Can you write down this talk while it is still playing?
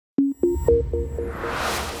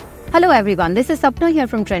Hello everyone, this is Sapna here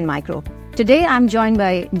from Trend Micro. Today I'm joined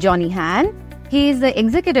by Johnny Han. He is the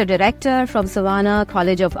Executive Director from Savannah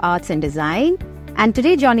College of Arts and Design. And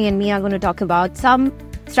today Johnny and me are going to talk about some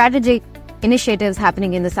strategic initiatives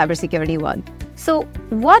happening in the cybersecurity world. So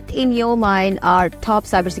what in your mind are top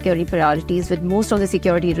cybersecurity priorities that most of the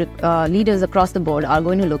security leaders across the board are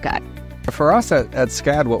going to look at? For us at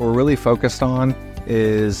SCAD, what we're really focused on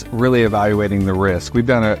is really evaluating the risk. We've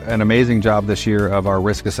done an amazing job this year of our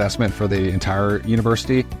risk assessment for the entire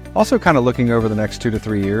university. Also kind of looking over the next 2 to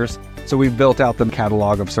 3 years. So we've built out the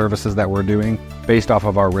catalog of services that we're doing based off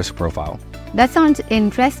of our risk profile. That sounds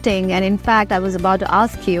interesting. And in fact, I was about to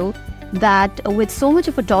ask you that with so much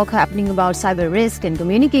of a talk happening about cyber risk and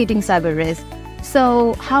communicating cyber risk,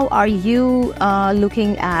 so how are you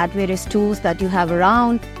looking at various tools that you have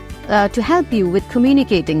around to help you with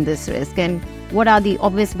communicating this risk? And what are the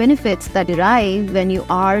obvious benefits that derive when you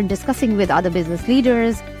are discussing with other business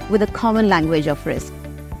leaders with a common language of risk?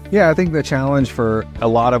 Yeah, I think the challenge for a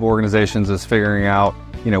lot of organizations is figuring out,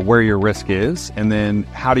 where your risk is, and then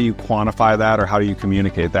how do you quantify that or how do you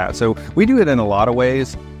communicate that? So we do it in a lot of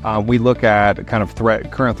ways. We look at kind of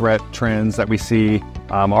current threat trends that we see,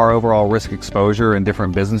 our overall risk exposure in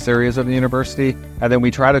different business areas of the university, and then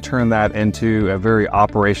we try to turn that into a very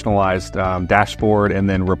operationalized dashboard and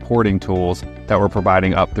then reporting tools that we're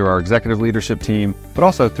providing up through our executive leadership team, but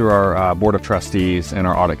also through our board of trustees and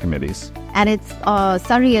our audit committees. And it's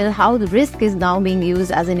surreal how the risk is now being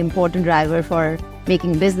used as an important driver for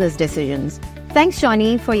making business decisions. Thanks,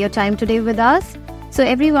 Johnny, for your time today with us. So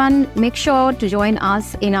everyone, make sure to join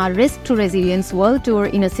us in our Risk to Resilience World Tour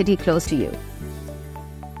in a city close to you.